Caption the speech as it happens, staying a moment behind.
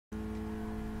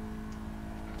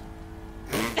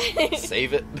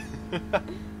Save it.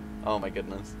 Oh my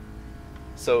goodness.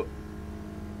 So,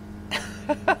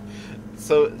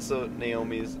 so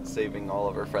Naomi's saving all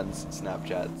of her friends'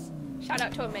 Snapchats. Shout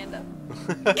out to Amanda.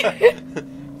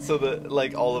 So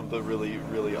like all of the really,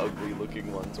 really ugly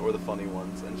looking ones or the funny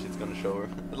ones, and she's gonna show her,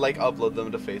 like upload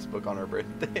them to Facebook on her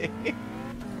birthday.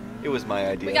 It was my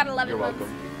idea. We got 11 You're months.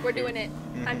 welcome. We're doing it.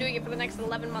 I'm doing it for the next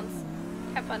 11 months.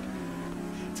 Have fun.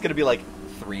 It's gonna be like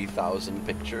 3,000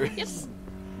 pictures. Yes.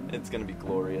 It's gonna be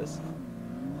glorious.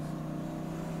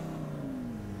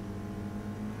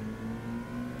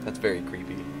 That's very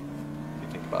creepy, if you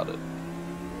think about it.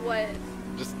 What?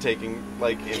 Just taking,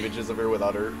 like, images of her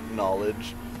without her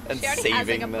knowledge and She already saving has,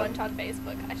 like, a them. bunch on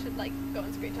Facebook. I should, like, go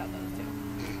and screenshot those, too.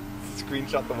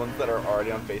 Screenshot the ones that are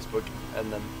already on Facebook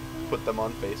and then put them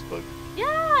on Facebook.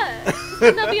 Yeah!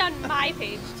 And they'll be on my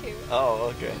page, too.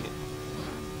 Oh, okay.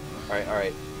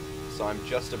 Alright. So I'm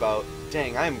just about...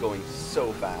 Dang, I am going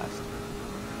so fast.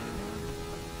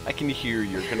 I can hear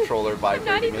your controller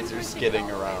vibrating as you're skidding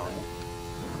around.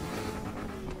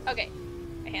 Okay.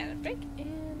 I hand a break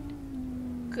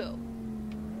and go.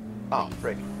 Oh,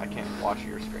 frick. I can't watch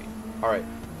your screen. Alright.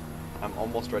 I'm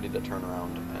almost ready to turn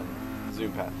around and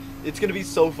zoom past. It's gonna be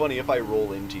so funny if I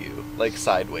roll into you. Like,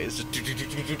 sideways.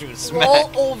 Just smack.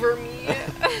 Roll over me.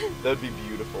 That'd be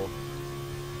beautiful.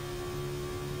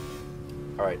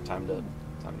 Alright, time to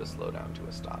slow down to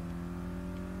a stop.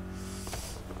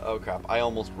 Oh crap, I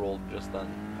almost rolled just then.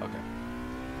 Okay.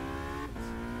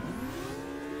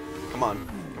 Come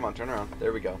on, turn around.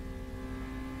 There we go.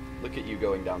 Look at you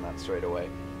going down that straightaway.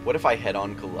 What if I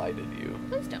head-on collided you?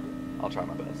 Please don't. I'll try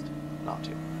my best. Not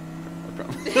to.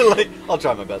 I'll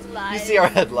try my best. Lies. You see our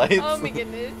headlights? Oh my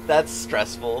goodness. That's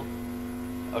stressful.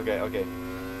 Okay.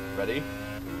 Ready?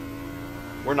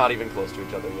 We're not even close to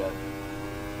each other yet.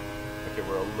 Okay,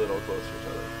 we're a little close to each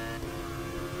other.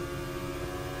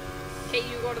 Okay,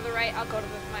 you go to the right, I'll go to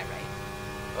my right.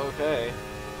 Okay.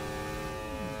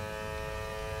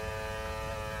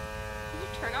 Did you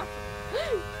turn off?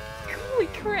 Holy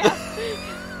crap.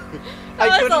 I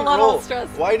was couldn't a little roll.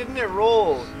 stressful. Why didn't it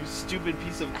roll? You stupid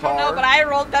piece of car. I don't know, but I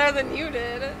rolled better than you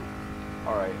did.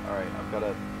 Alright. I've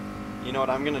gotta... You know what?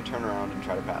 I'm gonna turn around and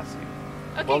try to pass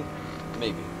you. Okay. Well,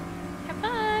 maybe. Have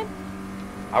fun.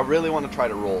 I really want to try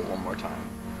to roll one more time.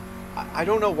 I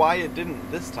don't know why it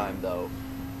didn't this time, though.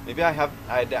 Maybe I had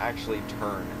to actually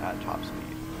turn at top speed.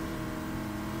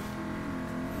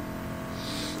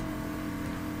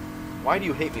 Why do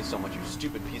you hate me so much, you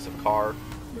stupid piece of car?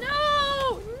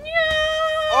 No!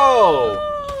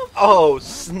 Oh,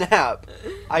 snap!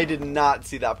 I did not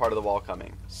see that part of the wall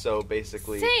coming. So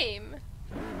basically... Same.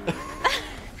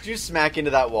 Did you smack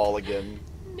into that wall again?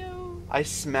 No. I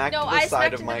smacked the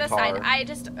side of my car. Side. I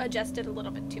just adjusted a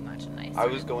little bit too much, and I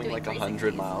was going like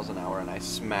 100 miles an hour, and I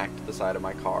smacked the side of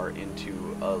my car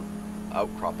into a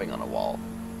outcropping on a wall,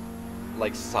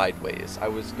 like sideways. I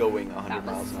was going 100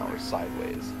 miles an hour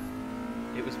sideways.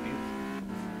 It was beautiful.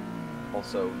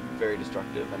 Also very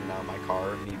destructive, and now my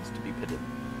car needs to be pitted.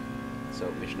 So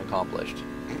mission accomplished.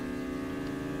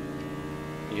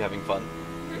 You having fun?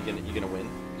 You gonna win?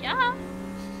 Yeah.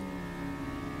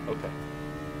 Okay.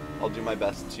 I'll do my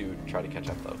best to try to catch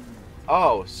up, though.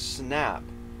 Oh, snap.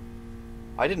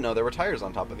 I didn't know there were tires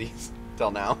on top of these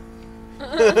till now.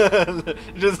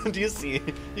 Do you see?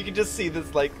 You can just see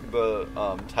this, like, the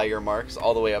tire marks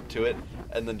all the way up to it,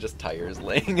 and then just tires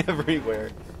laying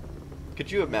everywhere. Could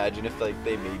you imagine if, like,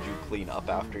 they made you clean up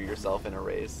after yourself in a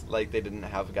race? Like, they didn't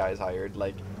have guys hired.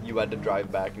 Like, you had to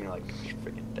drive back, and you're like, gosh,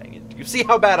 freaking dang it. Do you see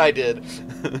how bad I did?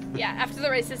 Yeah, after the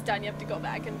race is done, you have to go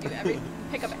back and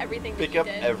pick up everything that Pick you up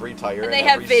did. every tire And and they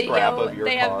have every scrap video. of your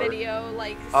They car. have video,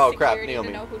 like, Oh, crap, security Naomi.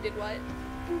 to know who did what.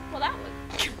 Well, that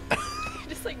was...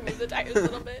 Just, like, move the tires a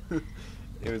little bit.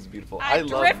 It was beautiful. I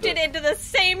drifted into the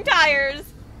same tires!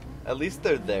 At least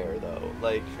they're there, though.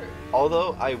 Like, True.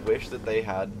 although I wish that they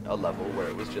had a level where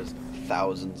it was just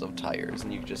thousands of tires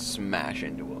and you could just smash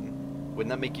into them. Wouldn't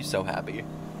that make you so happy?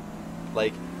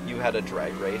 Like, you had a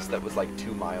drag race that was like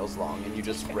 2 miles long and you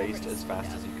just raced as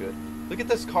fast as you could. Look at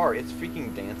this car. It's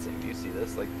freaking dancing. Do you see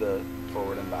this? Like the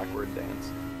forward and backward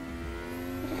dance.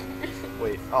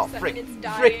 Wait. Oh, frick. It's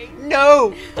dying. Frick.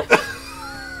 No!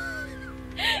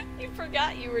 You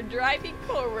forgot you were driving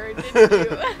forward, didn't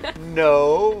you?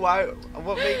 No. Why?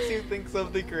 What makes you think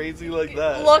something crazy like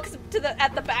that? Looks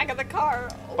at the back of the car.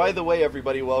 By the way,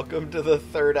 everybody, welcome to the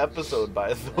 3rd episode,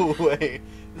 by the way.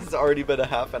 This has already been a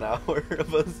half an hour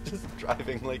of us just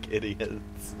driving like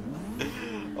idiots.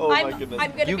 Oh my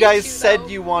goodness. You guys said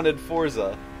you wanted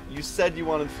Forza. You said you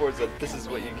wanted Forza. This is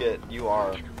what you get. You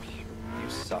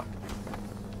suck.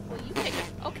 Well, you pick it.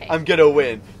 Okay. I'm gonna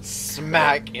win.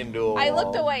 Smack into a wall. I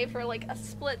looked away for like a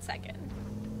split second.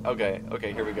 Okay,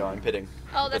 here we go. I'm pitting.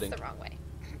 Oh, that's Pitting. the wrong way.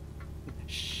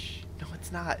 Shh. No,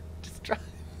 it's not. Just drive.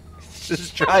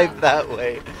 Just drive that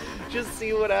way. Just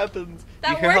see what happens. You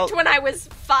That hear worked how- when I was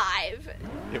 5.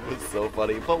 It was so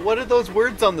funny. But what are those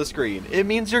words on the screen? It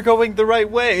means you're going the right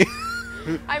way.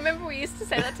 I remember we used to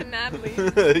say that to Natalie.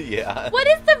 Yeah. What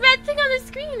is the red thing on the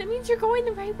screen? It means you're going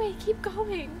the right way. Keep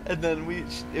going. And then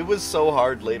it was so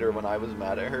hard later when I was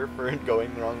mad at her for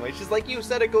going the wrong way. She's like, you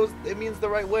said it means the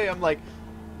right way. I'm like,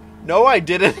 no, I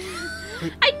didn't.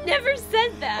 I never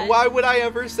said that. Why would I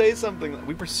ever say something?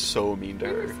 We were so mean to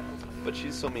We were her. so- But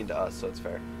she's so mean to us, so it's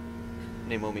fair.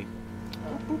 Naomi.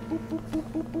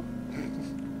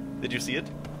 Did you see it?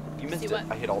 You missed See it. what?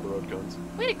 I hit all the road cones.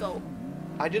 Way to go.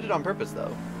 I did it on purpose,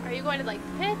 though. Are you going to like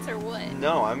pits or what?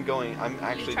 No, I'm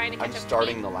actually, trying to catch I'm up to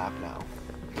starting me? the lap now.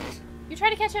 You try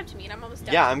to catch up to me and I'm almost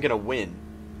done. Yeah, I'm gonna win.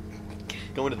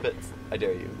 Go into the pits. I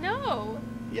dare you. No,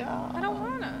 Yeah. I don't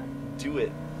wanna. Do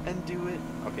it. And do it.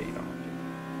 Okay, you don't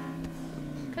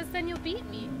have Because then you'll beat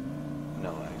me. to.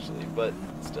 No, actually, but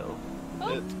still.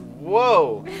 Oh.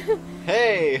 Whoa!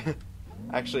 Hey!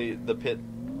 Actually, the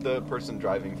person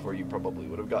driving for you probably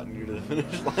would have gotten you to the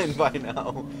finish line by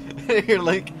now. You're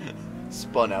like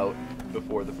spun out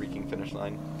before the freaking finish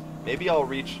line. Maybe I'll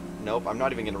reach. Nope, I'm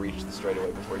not even gonna reach the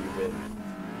straightaway before you win.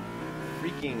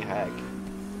 Freaking heck.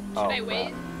 Should Oh, I crap.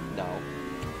 wait? No.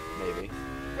 Maybe.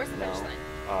 Where's the No. finish line?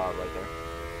 Right there.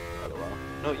 Quite a while.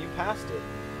 No, you passed it.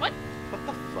 What? What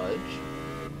the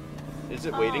fudge? Is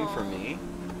it waiting for Oh. me?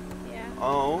 Yeah.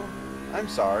 Oh, I'm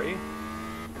sorry.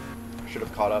 Should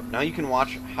have caught up. Now you can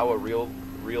watch how a real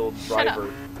Shut up.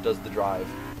 driver does the drive.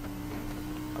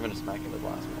 I'm gonna smack into the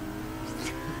last one.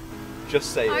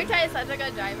 Just say Aren't it. I such a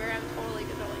good driver? I'm totally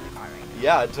controlling the car right now.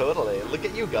 Yeah, totally. Look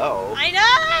at you go. I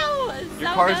know! It's Your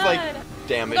so car's good. like I'm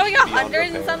damaged going beyond 100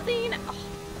 and repair. something. Oh,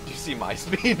 Do you see my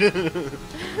speed?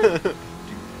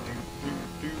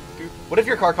 What if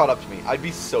your car caught up to me? I'd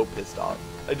be so pissed off.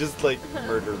 I just like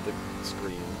murdered the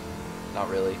screen. Not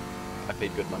really. I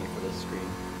paid good money for this screen.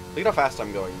 Look at how fast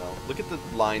I'm going though. Look at the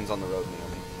lines on the road,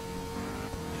 Naomi.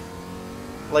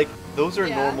 Like, those are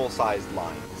Yeah. normal sized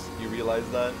lines. You realize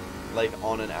that? Like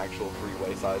on an actual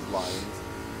freeway sized lines.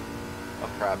 Oh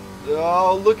crap.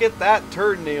 Oh, look at that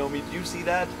turn, Naomi. Do you see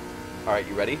that? Alright,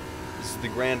 you ready? This is the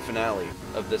grand finale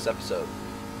of this episode.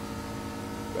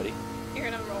 Ready? you're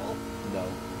gonna roll. No.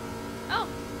 Oh,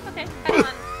 okay. Head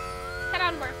on. Head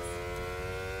on works.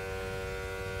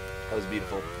 That was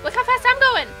beautiful. Look how fast I'm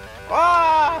going.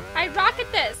 Ah! I rocket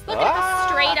this. Look at how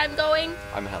straight I'm going.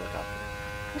 I'm a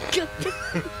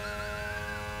helicopter.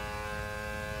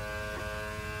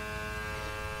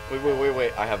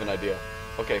 Wait. I have an idea.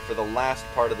 Okay, for the last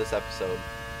part of this episode,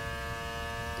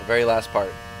 the very last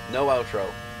part, no outro.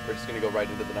 We're just going to go right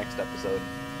into the next episode.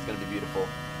 It's going to be beautiful.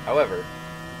 However,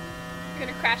 You're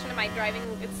gonna crash into my driving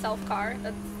itself car.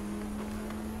 That's...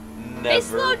 never They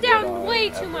slowed down would I way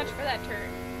too ever- much for that turn.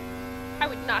 I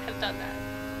would not have done that.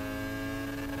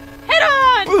 Head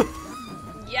on!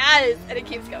 Yes! And it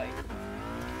keeps going.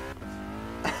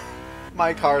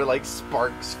 My car, like,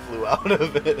 sparks flew out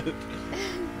of it.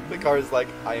 The car's like,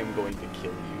 I am going to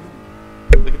kill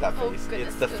you. Look at that Oh, face. goodness,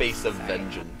 It's the oops, face of sorry.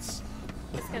 vengeance.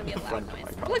 It's gonna be a The loud front of noise.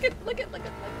 my car. Look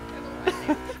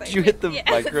at. Did you hit the Yes.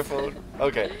 microphone?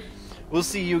 Okay. We'll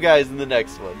see you guys in the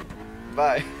next one.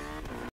 Bye.